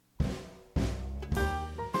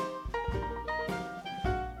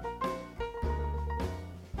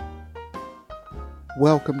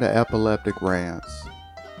Welcome to Epileptic Rants.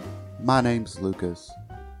 My name's Lucas.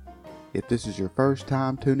 If this is your first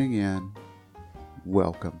time tuning in,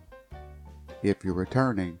 welcome. If you're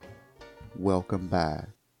returning, welcome back.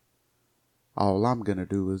 All I'm gonna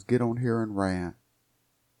do is get on here and rant.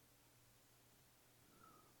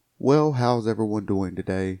 Well, how's everyone doing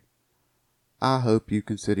today? I hope you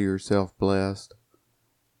consider yourself blessed.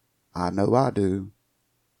 I know I do.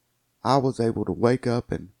 I was able to wake up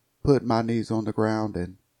and put my knees on the ground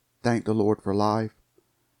and thank the Lord for life.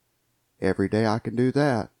 Every day I can do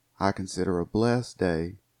that, I consider a blessed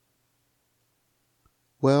day.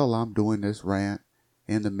 Well, I'm doing this rant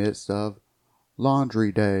in the midst of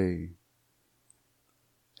laundry day.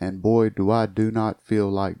 And boy, do I do not feel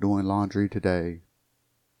like doing laundry today.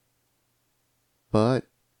 But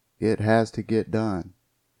it has to get done.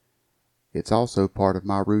 It's also part of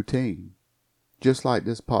my routine, just like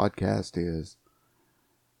this podcast is.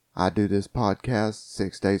 I do this podcast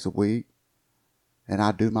 6 days a week, and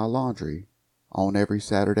I do my laundry on every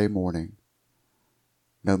Saturday morning.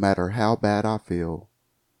 No matter how bad I feel,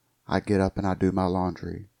 I get up and I do my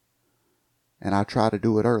laundry. And I try to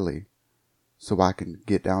do it early, so I can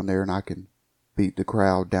get down there and I can beat the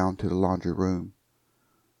crowd down to the laundry room.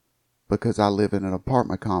 Because I live in an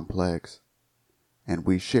apartment complex, and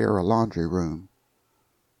we share a laundry room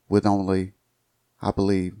with only, I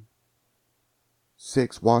believe,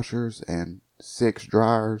 6 washers and 6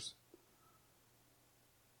 dryers.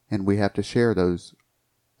 And we have to share those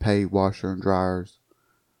pay washer and dryers.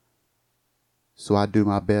 So I do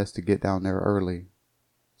my best to get down there early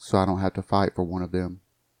so I don't have to fight for one of them.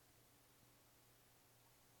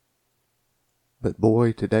 But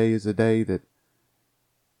boy, today is a day that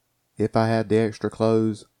if I had the extra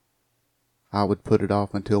clothes, I would put it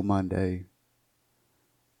off until Monday.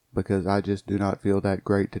 Because I just do not feel that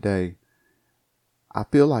great today. I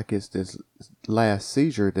feel like it's this last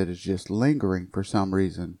seizure that is just lingering for some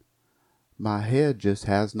reason. My head just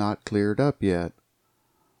has not cleared up yet.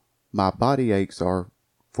 My body aches are,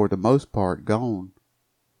 for the most part, gone.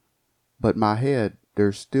 But my head,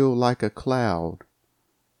 there's still like a cloud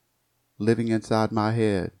living inside my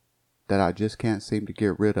head that I just can't seem to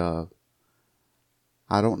get rid of.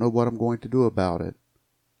 I don't know what I'm going to do about it.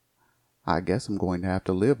 I guess I'm going to have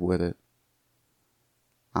to live with it.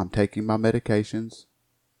 I'm taking my medications,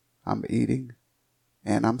 I'm eating,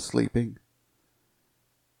 and I'm sleeping.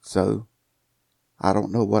 So, I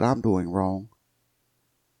don't know what I'm doing wrong.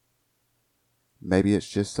 Maybe it's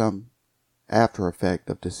just some after effect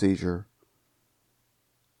of the seizure.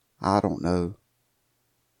 I don't know.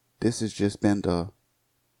 This has just been the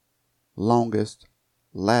longest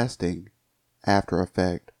lasting after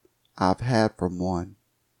effect I've had from one,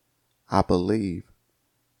 I believe,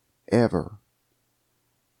 ever.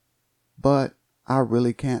 But I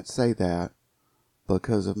really can't say that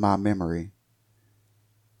because of my memory.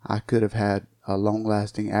 I could have had a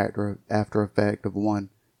long-lasting after effect of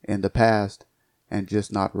one in the past and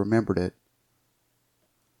just not remembered it.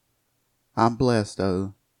 I'm blessed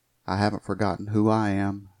though. I haven't forgotten who I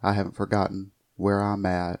am. I haven't forgotten where I'm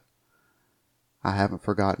at. I haven't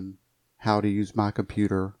forgotten how to use my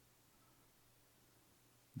computer.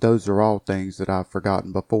 Those are all things that I've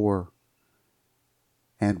forgotten before.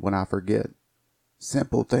 And when I forget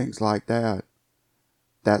simple things like that,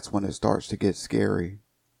 that's when it starts to get scary.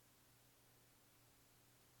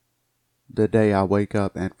 The day I wake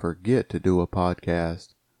up and forget to do a podcast,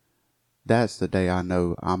 that's the day I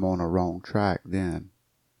know I'm on a wrong track then.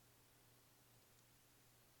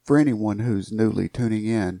 For anyone who's newly tuning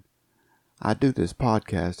in, I do this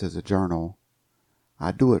podcast as a journal.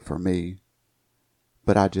 I do it for me,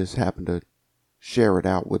 but I just happen to share it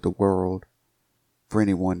out with the world for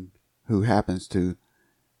anyone who happens to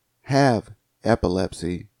have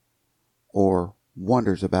epilepsy or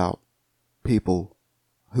wonders about people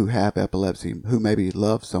who have epilepsy, who maybe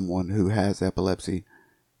love someone who has epilepsy,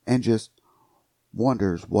 and just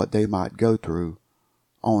wonders what they might go through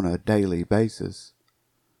on a daily basis.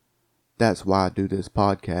 That's why I do this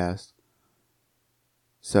podcast.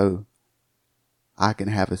 So I can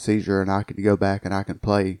have a seizure and I can go back and I can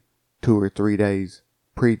play 2 or 3 days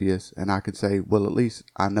previous and I can say, well, at least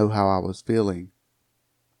I know how I was feeling.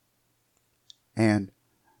 And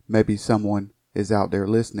maybe someone is out there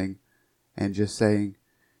listening and just saying,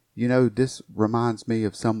 you know, this reminds me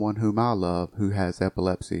of someone whom I love who has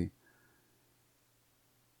epilepsy.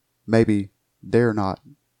 Maybe they're not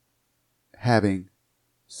having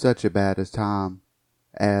such a bad a time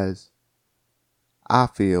as I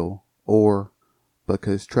feel, or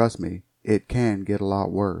because trust me, it can get a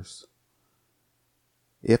lot worse.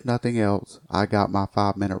 If nothing else, I got my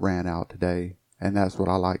 5-minute rant out today, and that's what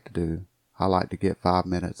I like to do. I like to get 5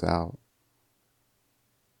 minutes out.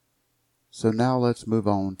 So now let's move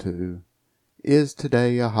on to, is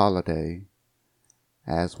today a holiday?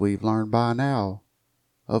 As we've learned by now,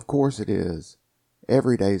 of course it is.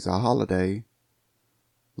 Every day's a holiday.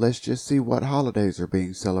 Let's just see what holidays are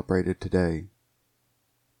being celebrated today.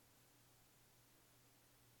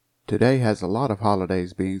 Today has a lot of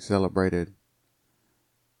holidays being celebrated.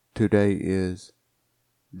 Today is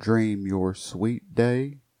Dream Your Sweet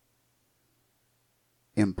Day,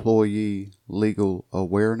 Employee Legal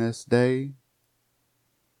Awareness Day,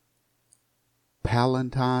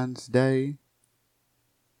 Palentine's Day,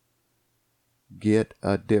 Get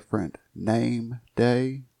a Different Name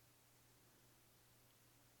Day,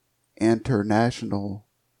 International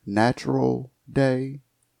Natural Day,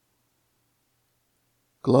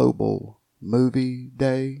 Global Movie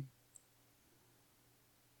Day,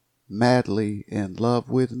 Madly in Love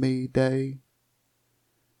with Me Day,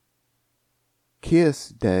 Kiss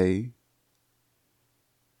Day,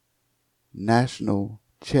 National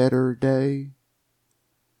Cheddar Day,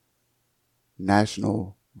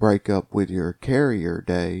 National Break Up with Your Carrier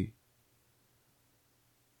Day,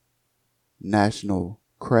 National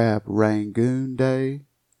Crab Rangoon Day,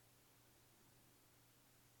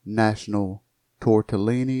 National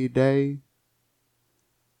Tortellini Day,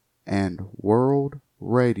 and World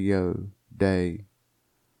Radio Day.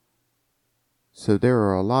 So there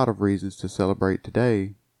are a lot of reasons to celebrate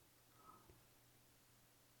today.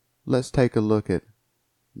 Let's take a look at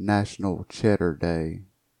National Cheddar Day.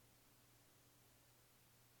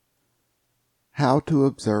 How to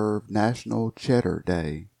observe National Cheddar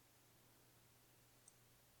Day.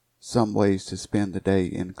 Some ways to spend the day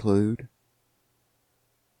include: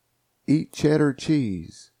 eat cheddar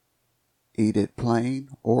cheese. Eat it plain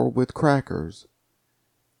or with crackers.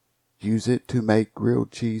 Use it to make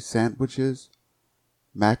grilled cheese sandwiches,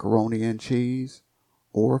 macaroni and cheese,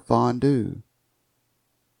 or fondue.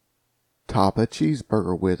 Top a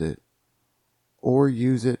cheeseburger with it, or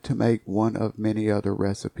use it to make one of many other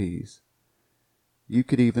recipes. You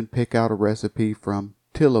could even pick out a recipe from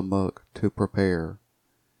Tillamook to prepare.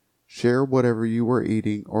 Share whatever you were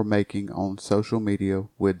eating or making on social media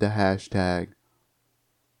with the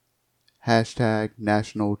hashtag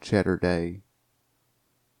National Cheddar Day.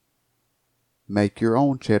 Make your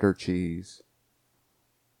own cheddar cheese.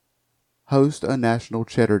 Host a National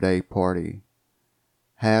Cheddar Day party.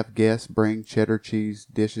 Have guests bring cheddar cheese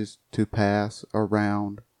dishes to pass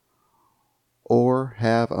around, or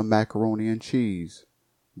have a macaroni and cheese,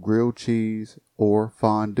 grilled cheese, or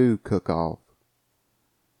fondue cook-off.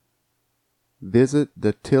 Visit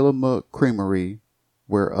the Tillamook Creamery,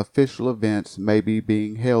 where official events may be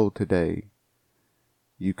being held today.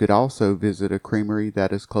 You could also visit a creamery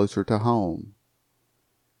that is closer to home.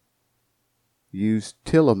 Use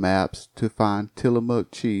Tillamaps to find Tillamook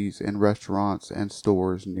cheese in restaurants and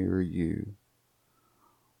stores near you.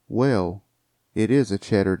 Well, it is a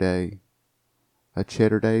cheddar day. A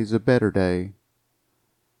cheddar day's a better day.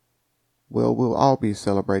 Well, we'll all be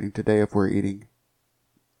celebrating today if we're eating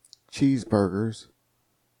cheeseburgers.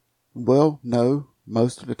 Well, no,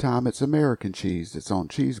 most of the time it's American cheese that's on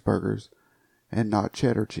cheeseburgers and not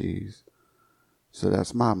cheddar cheese. So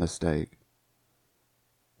that's my mistake.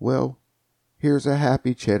 Well, here's a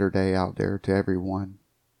happy cheddar day out there to everyone.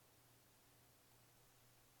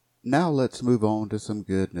 Now let's move on to some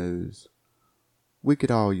good news. We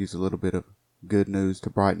could all use a little bit of good news to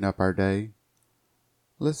brighten up our day.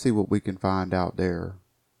 Let's see what we can find out there.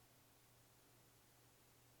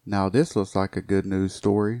 Now this looks like a good news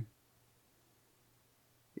story.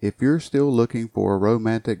 If you're still looking for a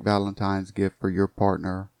romantic Valentine's gift for your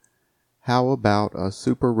partner, how about a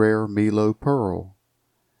super rare Milo pearl?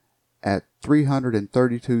 At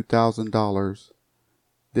 $332,000,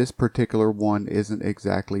 this particular one isn't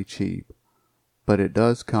exactly cheap, but it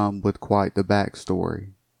does come with quite the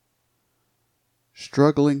backstory.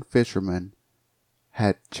 Struggling fisherman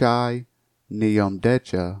Hatchai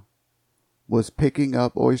Nyamdecha was picking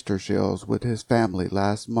up oyster shells with his family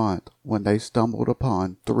last month when they stumbled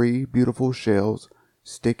upon 3 beautiful shells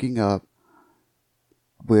sticking up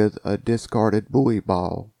with a discarded buoy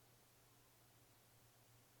ball.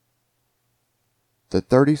 The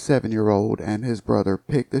 37-year-old and his brother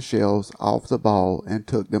picked the shells off the ball and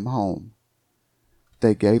took them home.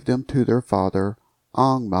 They gave them to their father,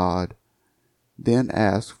 Ahmad, then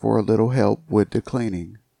asked for a little help with the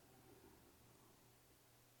cleaning.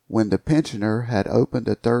 When the pensioner had opened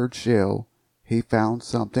the 3rd shell, he found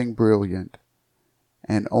something brilliant,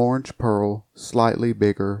 an orange pearl slightly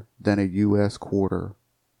bigger than a U.S. quarter.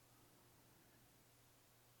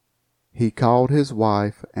 He called his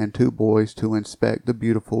wife and 2 boys to inspect the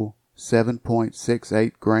beautiful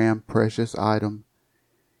 7.68 gram precious item.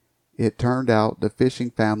 It turned out the fishing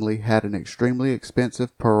family had an extremely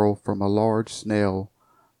expensive pearl from a large snail,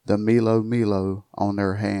 the Milo Milo, on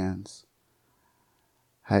their hands.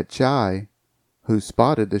 Hatchai, who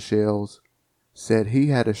spotted the shells, said he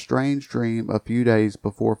had a strange dream a few days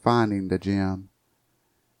before finding the gem.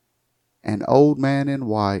 An old man in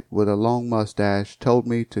white with a long mustache told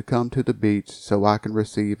me to come to the beach so I can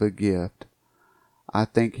receive a gift. I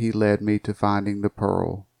think he led me to finding the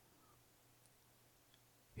pearl.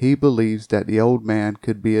 He believes that the old man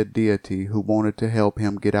could be a deity who wanted to help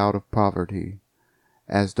him get out of poverty,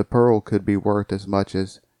 as the pearl could be worth as much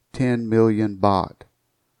as 10 million baht,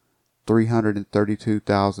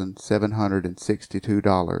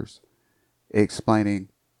 $332,762, explaining,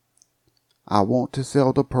 "I want to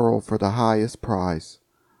sell the pearl for the highest price.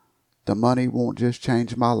 The money won't just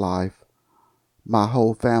change my life. My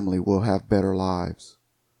whole family will have better lives."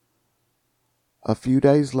 A few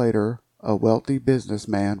days later, a wealthy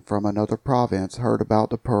businessman from another province heard about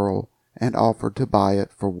the pearl and offered to buy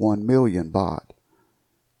it for 1 million baht,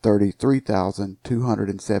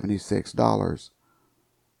 $33,276,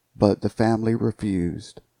 but the family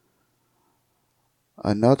refused.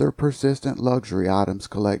 Another persistent luxury items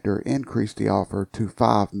collector increased the offer to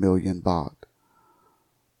 5 million baht,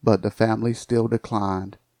 but the family still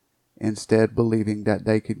declined, instead believing that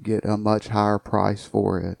they could get a much higher price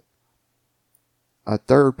for it. A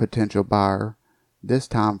third potential buyer, this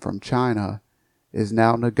time from China, is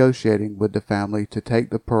now negotiating with the family to take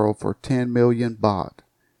the pearl for 10 million baht,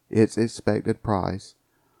 its expected price,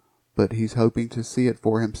 but he's hoping to see it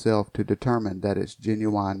for himself to determine that it's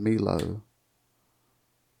genuine Milo.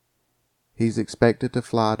 He's expected to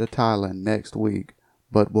fly to Thailand next week,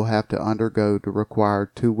 but will have to undergo the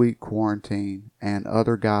required 2-week quarantine and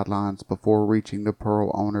other guidelines before reaching the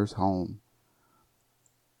pearl owner's home.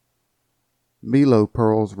 Milo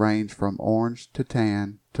pearls range from orange to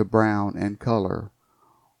tan to brown in color,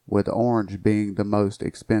 with orange being the most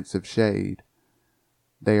expensive shade.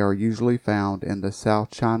 They are usually found in the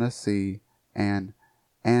South China Sea and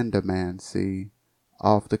Andaman Sea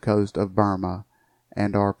off the coast of Burma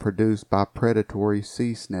and are produced by predatory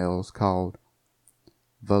sea snails called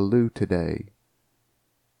Velutidae.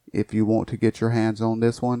 If you want to get your hands on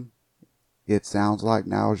this one, it sounds like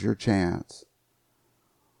now's your chance.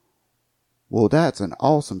 Well, that's an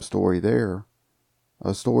awesome story there.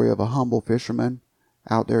 A story of a humble fisherman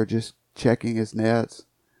out there just checking his nets,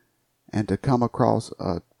 and to come across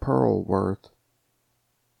a pearl worth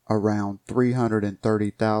around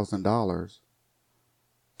 $330,000,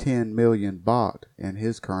 10 million baht in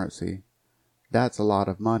his currency. That's a lot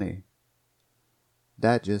of money.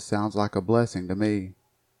 That just sounds like a blessing to me.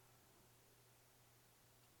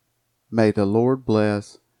 May the Lord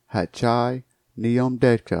bless Hatchai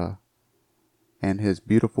Neomdeka and his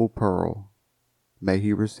beautiful pearl. May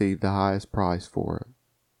he receive the highest price for it.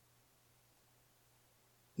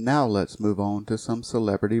 Now let's move on to some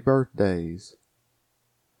celebrity birthdays.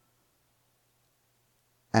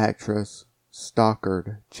 Actress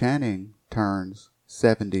Stockard Channing turns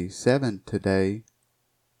 77 today.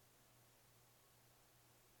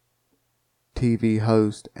 TV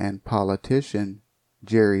host and politician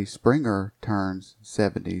Jerry Springer turns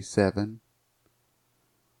 77.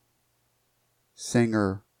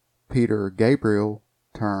 Singer Peter Gabriel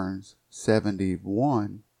turns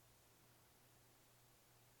 71.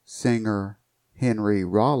 Singer Henry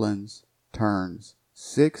Rollins turns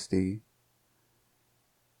 60.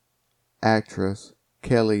 Actress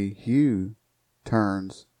Kelly Hu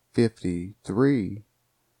turns 53.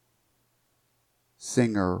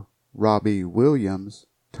 Singer Robbie Williams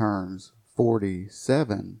turns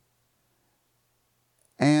 47.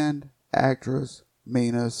 And actress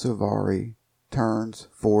Mena Suvari turns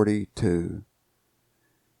 42.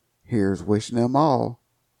 Here's wishing them all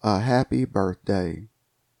a happy birthday.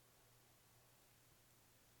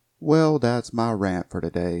 Well, that's my rant for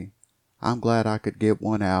today. I'm glad I could get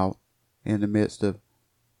one out in the midst of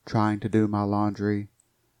trying to do my laundry,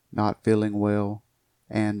 not feeling well,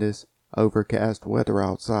 and this overcast weather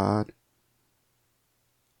outside.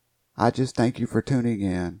 I just thank you for tuning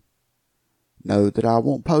in. Know that I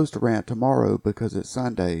won't post a rant tomorrow because it's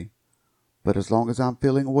Sunday, but as long as I'm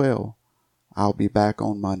feeling well, I'll be back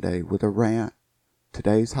on Monday with a rant,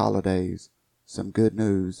 today's holidays, some good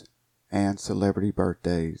news, and celebrity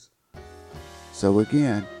birthdays. So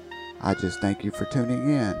again, I just thank you for tuning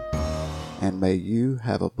in, and may you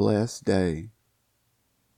have a blessed day.